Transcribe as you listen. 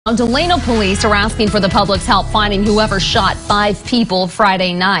Delano Police are asking for the public's help finding whoever shot 5 people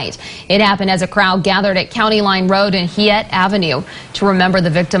Friday night. It happened as a crowd gathered at County Line Road and Hiet Avenue to remember the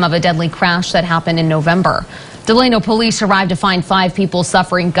victim of a deadly crash that happened in November. Delano Police arrived to find 5 people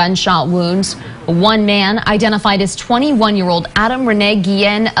suffering gunshot wounds. One man, identified as 21-year-old Adam Rene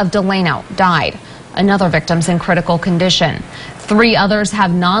Guillen of Delano, died. Another victim's in critical condition. 3 others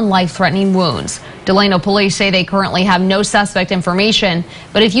have non-life-threatening wounds. Delano Police say they currently have no suspect information,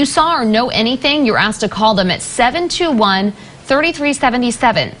 but if you saw or know anything, you're asked to call them at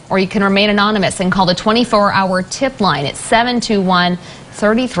 721-3377, or you can remain anonymous and call the 24-hour tip line at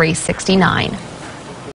 721-3369.